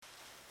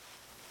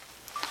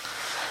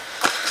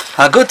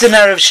Guten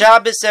Erev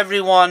Shabbos,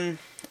 everyone.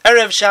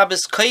 Erev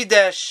Shabbos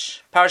Kodesh,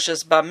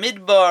 Parshas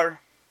Bamidbar,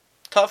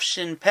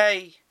 Tovshin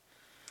Pei,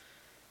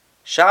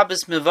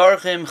 Shabbos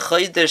Mevarchim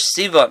Chodesh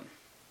Sivan.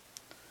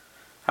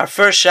 Our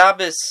first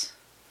Shabbos,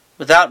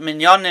 without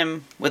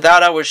minyanim,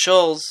 without our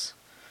shuls,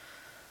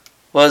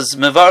 was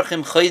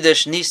Mevarchim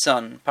Chodesh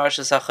Nisan,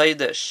 Parshas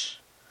HaChodesh.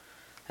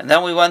 And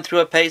then we went through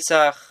a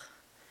Pesach,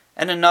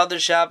 and another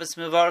Shabbos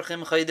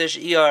Mevarchim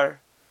Chodesh Iyar.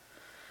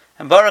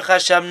 And Baruch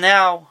Hashem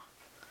now,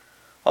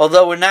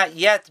 although we're not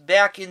yet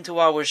back into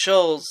our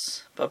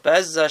shuls, but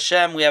Be'ez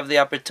Hashem we have the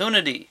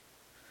opportunity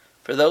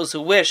for those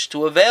who wish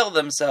to avail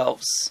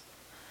themselves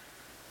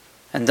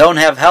and don't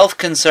have health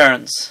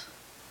concerns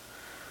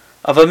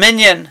of a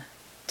minyan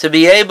to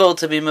be able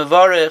to be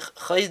Mevarich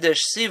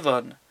Chodesh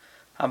Sivan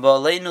Haba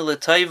Aleinu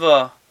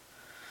L'Taiva,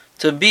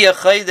 to be a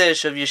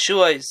Chodesh of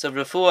Yeshuais, of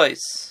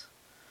Refuais,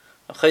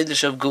 a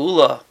Chodesh of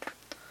Geula,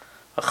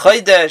 a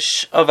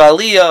Chodesh of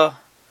Aliyah,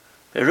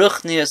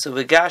 Beruchnius of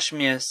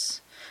Gashmius,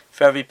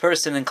 for every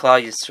person in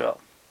Klal Yisrael.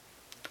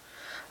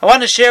 I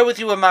want to share with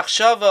you a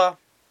machshava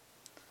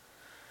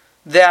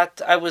that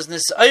I was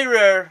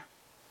nisayrer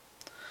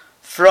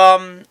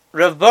from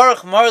Rav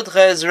Baruch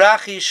Mordechai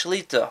Ezrachi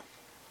Shlita.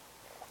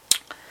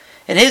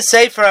 In his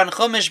Sefer on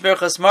Chumash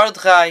Berachos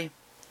Mordechai,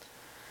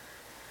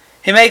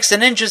 he makes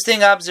an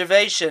interesting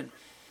observation.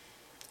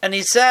 And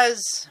he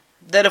says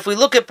that if we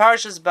look at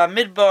Parshas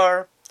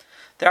Bamidbar,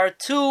 there are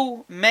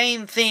two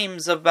main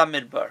themes of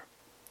Bamidbar.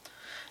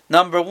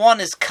 Number one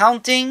is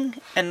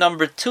counting, and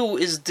number two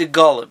is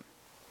degalim.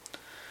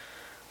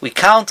 We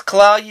count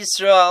Klal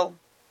Yisrael.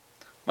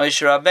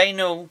 Moshe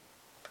Rabbeinu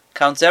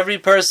counts every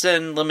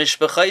person.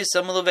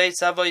 L'mishpachaisam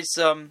u'leveis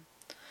avoisam.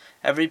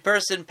 Every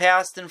person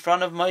passed in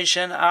front of Moshe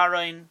and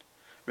Aaron,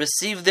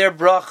 received their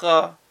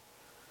bracha,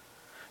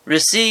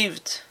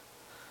 received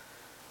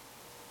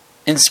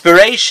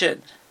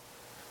inspiration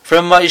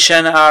from Moshe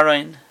and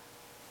Aaron,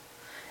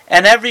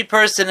 and every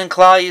person in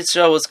Klal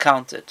Yisrael was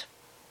counted.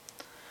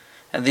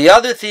 And the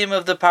other theme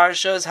of the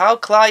parsha is how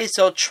Klal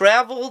Yisrael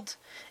traveled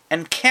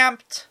and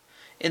camped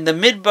in the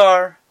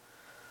Midbar.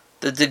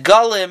 The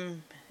Degalim,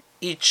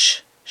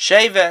 each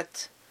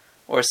Shevet,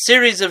 or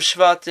series of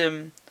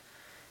Shvatim,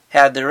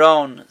 had their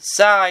own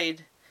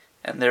side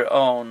and their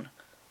own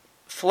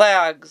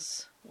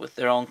flags, with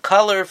their own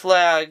color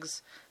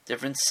flags,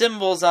 different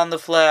symbols on the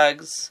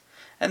flags.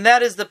 And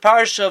that is the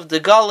parsha of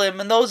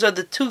Degalim, and those are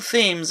the two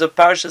themes of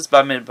Parshas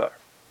Bamidbar.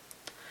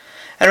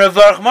 And Rav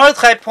Baruch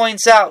Mordechai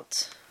points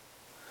out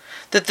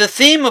that the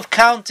theme of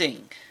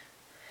counting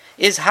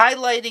is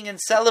highlighting and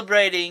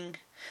celebrating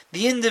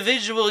the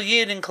individual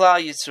Yid in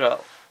Klal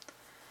Yisrael.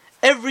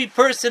 Every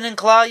person in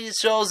Klal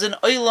Yisrael is an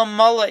Olam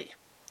Malei.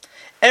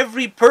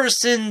 Every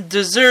person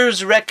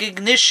deserves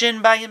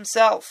recognition by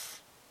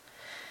himself.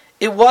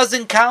 It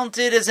wasn't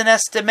counted as an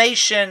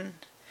estimation.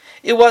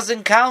 It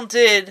wasn't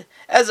counted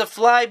as a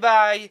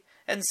flyby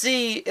and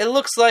see, it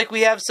looks like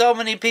we have so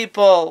many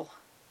people.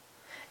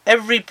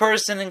 Every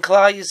person in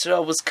Klal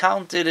Yisrael was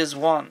counted as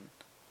one.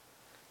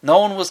 No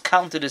one was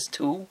counted as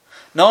two.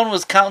 No one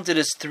was counted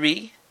as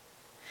three.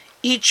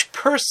 Each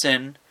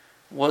person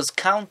was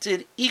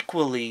counted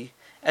equally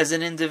as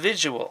an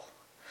individual.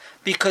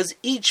 Because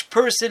each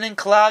person in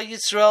Klal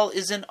Yisrael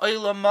is an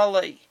Olam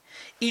Malei.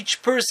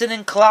 Each person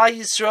in Klal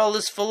Yisrael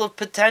is full of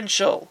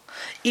potential.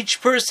 Each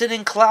person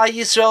in Klal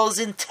Yisrael is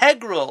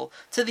integral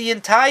to the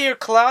entire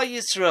Klal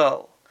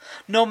Yisrael.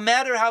 No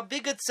matter how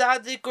big a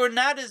tzaddik or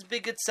not as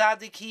big a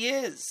tzaddik he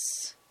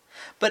is.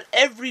 But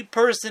every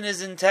person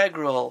is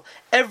integral.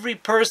 Every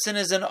person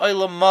is an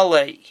Olam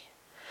Malei.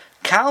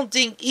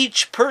 Counting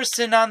each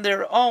person on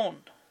their own,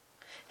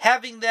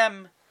 having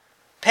them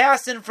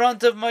pass in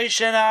front of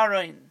Moshe and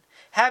Aaron,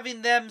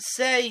 having them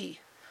say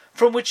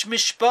from which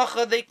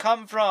mishpacha they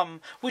come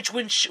from which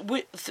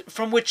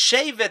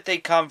shevet they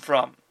come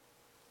from.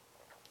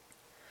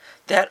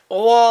 That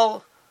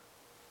all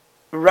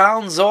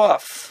rounds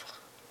off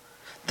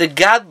the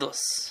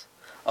gadlus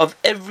of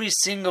every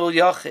single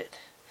yachid,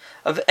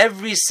 of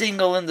every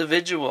single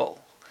individual.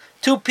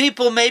 Two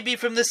people may be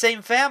from the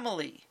same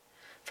family,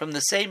 from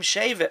the same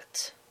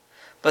shevet,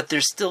 but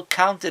they're still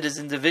counted as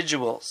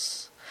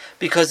individuals,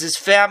 because his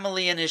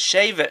family and his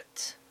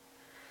shevet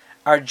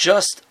are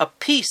just a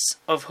piece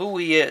of who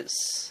he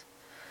is.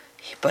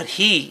 But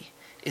he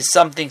is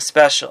something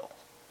special.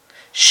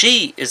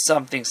 She is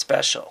something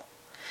special.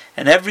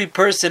 And every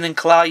person in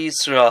Klal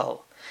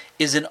Yisrael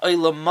is an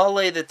Olam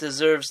Malei that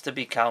deserves to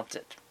be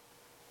counted.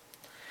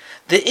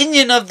 The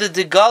inyan of the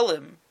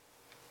Degalim,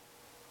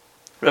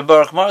 Rav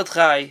Baruch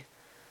Mordechai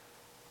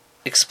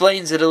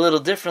explains it a little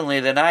differently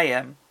than I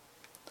am.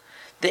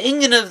 The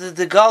inyan of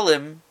the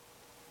Degalim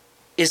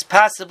is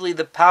possibly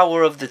the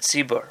power of the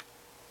Tzibur.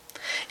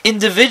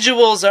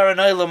 Individuals are an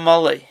Olam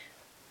Malei.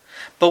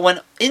 But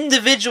when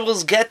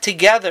individuals get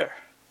together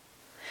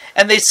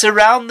and they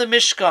surround the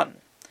Mishkan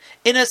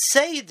in a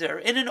Seder,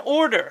 in an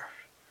order,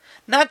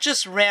 not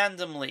just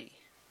randomly.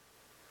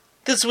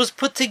 This was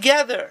put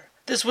together.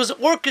 This was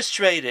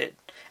orchestrated.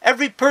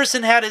 Every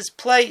person had his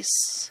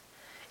place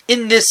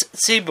in this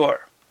tzibur.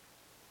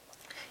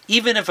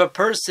 Even if a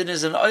person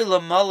is an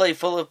olam malay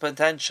full of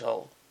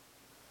potential,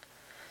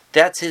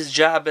 that's his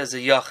job as a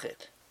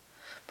yachid.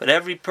 But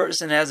every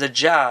person has a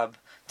job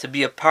to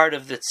be a part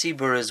of the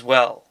tzibur as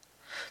well,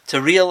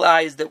 to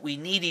realize that we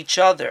need each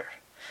other,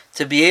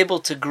 to be able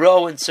to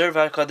grow and serve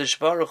HaKadosh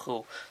Baruch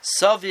Hu.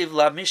 Saviv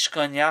la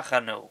mishkan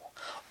yachanu.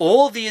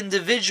 All the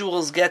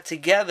individuals get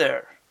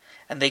together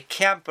and they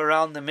camp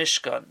around the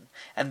Mishkan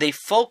and they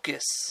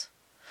focus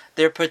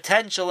their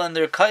potential and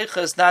their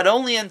kaichas not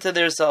only into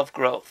their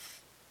self-growth,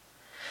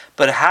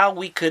 but how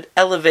we could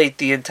elevate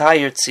the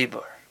entire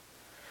tzibur.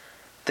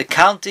 The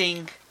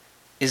counting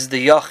is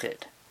the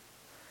yachid.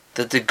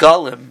 The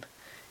degalim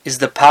is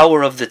the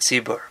power of the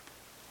tzibur.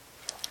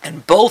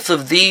 And both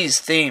of these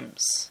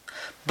themes,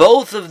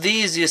 both of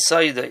these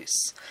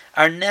yesaides,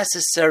 are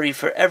necessary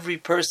for every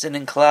person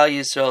in Klal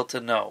Yisrael to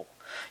know.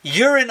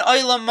 You're an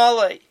olam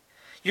malay.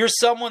 You're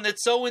someone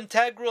that's so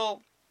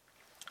integral.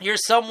 You're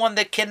someone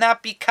that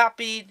cannot be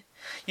copied.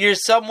 You're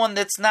someone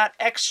that's not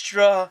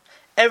extra.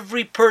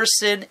 Every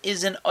person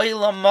is an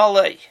olam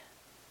malay.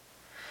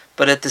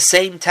 But at the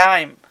same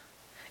time,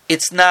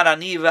 it's not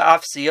aniva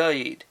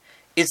afsiyoid.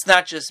 It's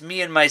not just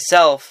me and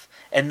myself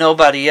and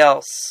nobody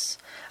else.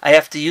 I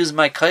have to use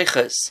my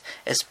kaichas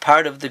as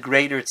part of the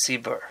greater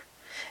tzibur.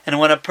 And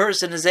when a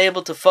person is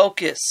able to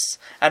focus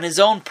on his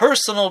own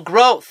personal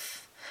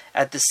growth,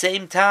 at the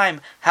same time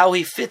how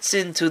he fits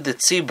into the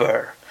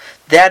tzibur,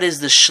 that is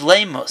the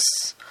shleimus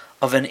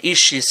of an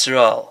Ish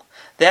Yisrael.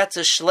 That's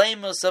a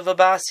shleimus of a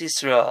Bas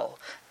Yisrael.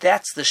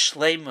 That's the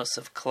shleimus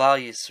of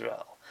Klal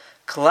Yisrael.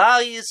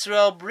 Klal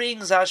Yisrael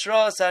brings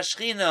Hashras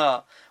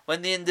Hashchina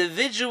when the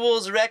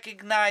individuals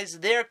recognize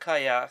their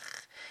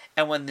kayach,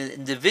 and when the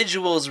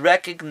individuals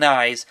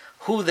recognize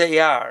who they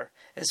are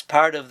as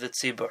part of the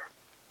tzibur.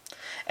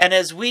 And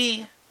as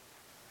we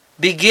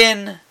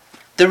begin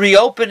the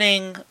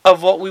reopening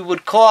of what we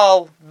would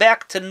call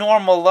back to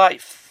normal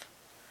life,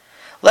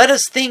 let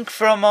us think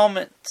for a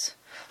moment.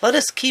 Let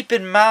us keep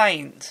in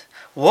mind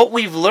what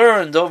we've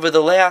learned over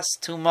the last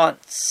 2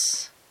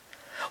 months.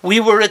 We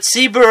were at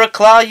Tzibur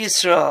Klal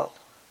Yisrael,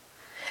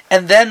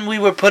 and then we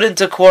were put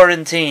into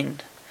quarantine.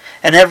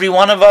 And every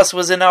one of us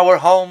was in our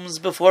homes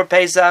before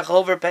Pesach,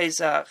 over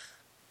Pesach.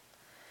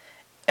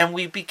 And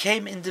we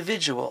became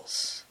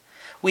individuals.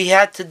 We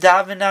had to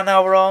daven on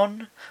our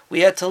own. We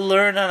had to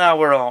learn on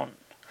our own.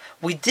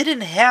 We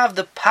didn't have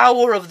the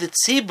power of the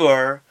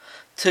tzibur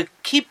to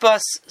keep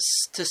us,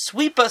 to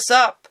sweep us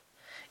up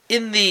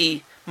in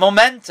the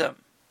momentum.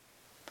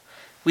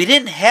 We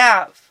didn't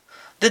have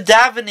the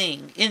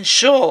davening in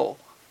shul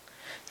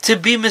to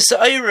be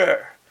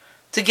misayrer,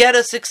 to get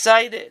us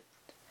excited.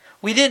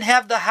 We didn't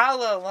have the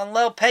Hallel on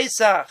Leil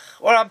Pesach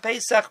or on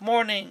Pesach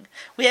morning.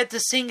 We had to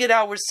sing it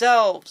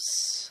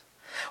ourselves.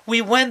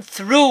 We went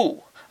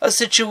through a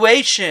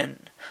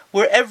situation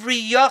where every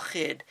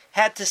yachid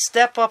had to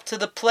step up to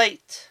the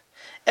plate.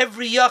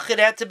 Every yachid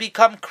had to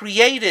become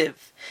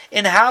creative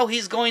in how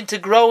he's going to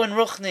grow in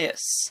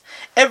Ruchnius.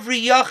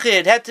 Every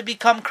yachid had to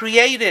become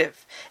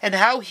creative in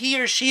how he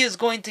or she is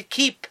going to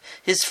keep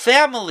his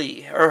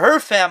family or her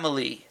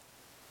family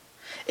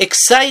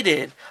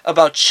excited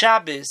about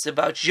Shabbos,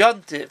 about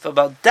Yontif,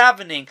 about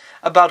davening,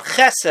 about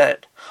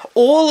Chesed.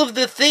 All of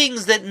the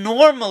things that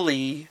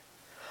normally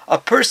a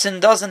person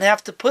doesn't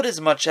have to put as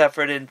much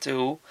effort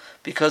into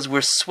because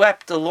we're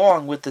swept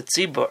along with the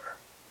tzibur.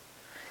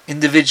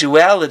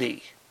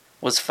 Individuality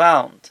was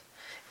found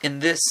in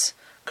this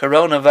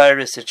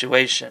coronavirus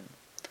situation.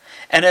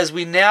 And as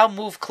we now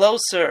move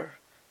closer,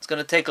 it's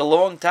going to take a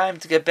long time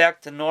to get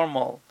back to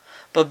normal,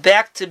 but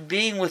back to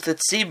being with the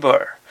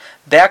tzibur,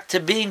 back to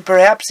being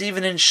perhaps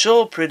even in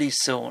shul pretty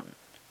soon.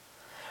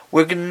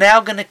 We're now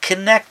going to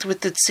connect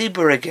with the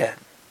tzibur again.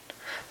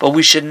 But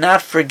we should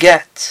not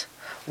forget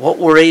what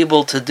we're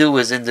able to do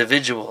as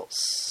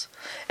individuals.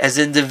 As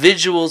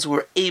individuals,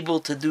 we're able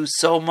to do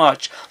so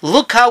much.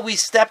 Look how we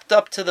stepped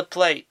up to the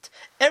plate.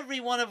 Every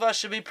one of us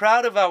should be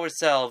proud of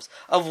ourselves,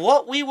 of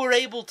what we were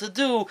able to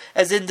do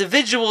as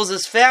individuals,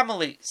 as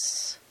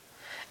families.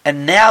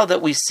 And now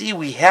that we see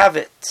we have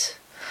it,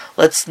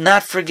 let's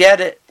not forget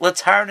it.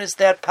 Let's harness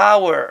that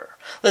power.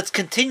 Let's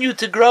continue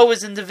to grow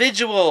as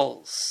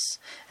individuals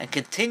and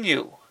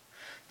continue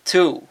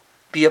to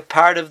be a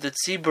part of the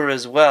tzibur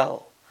as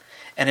well.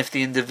 And if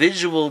the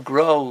individual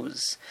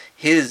grows,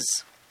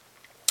 his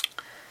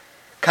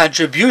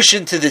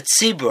contribution to the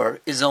tzibur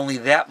is only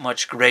that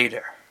much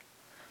greater.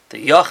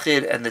 The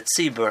yachid and the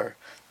tzibur,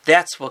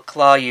 that's what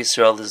Klal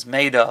Yisrael is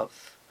made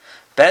of.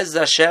 Bez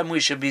Hashem, we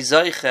should be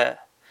zoiche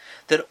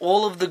that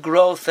all of the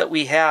growth that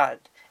we had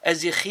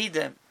as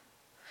Yechidim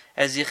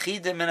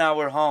in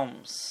our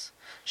homes,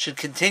 should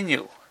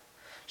continue,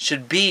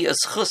 should be a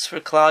schus for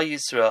Klal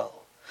Yisrael.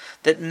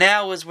 That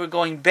now as we're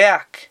going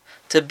back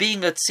to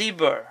being a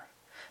tzibur,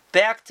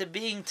 back to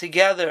being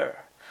together,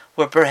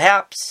 where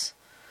perhaps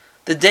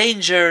the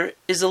danger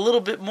is a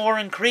little bit more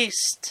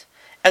increased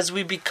as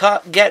we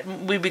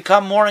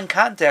become more in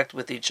contact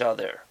with each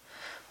other.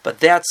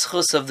 But that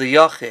schus of the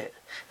yachid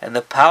and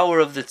the power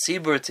of the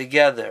tzibur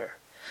together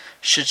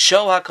should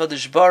show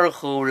HaKadosh Baruch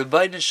Hu,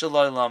 Rebbeinu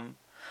Shalom,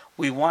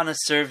 we want to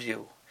serve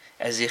you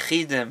as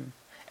Yechidim,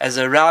 as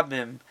a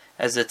Rabbim,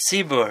 as a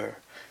Tzibur,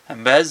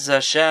 and Bez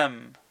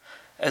Hashem,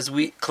 as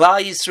we,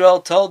 Klal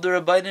Yisrael told the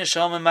Rabbeinu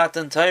Shalom and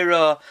Matan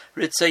Torah,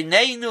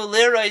 Ritzayneinu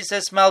lirais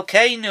es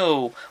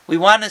malkeinu. We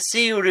want to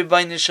see you,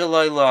 Rabbeinu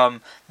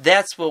Shalom.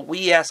 That's what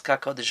we ask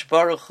HaKadosh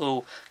Baruch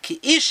Hu. Ki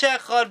ish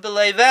echad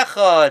b'leiv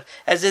echad,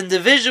 as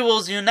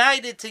individuals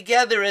united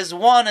together as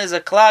one, as a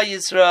Klal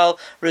Yisrael.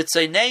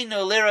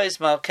 Ritzayneinu lirais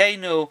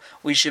malkeinu.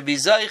 We should be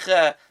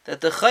zeicha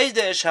that the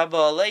Chodesh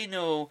haba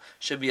aleinu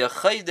should be a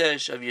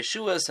Chodesh of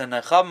Yeshuas and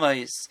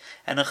Nechamais,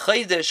 and a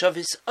Chodesh of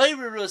His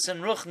Eirurus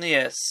and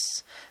Ruchnias.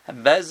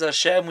 And Bez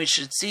Hashem, we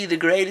should see the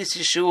greatest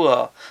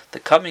Yeshua, the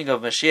coming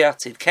of Mashiach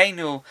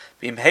Tzidkenu,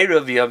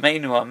 B'imheira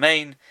v'yameinu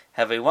amen.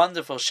 Have a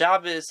wonderful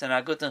Shabbos and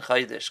a good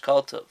Chodesh.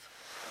 Kol Tov.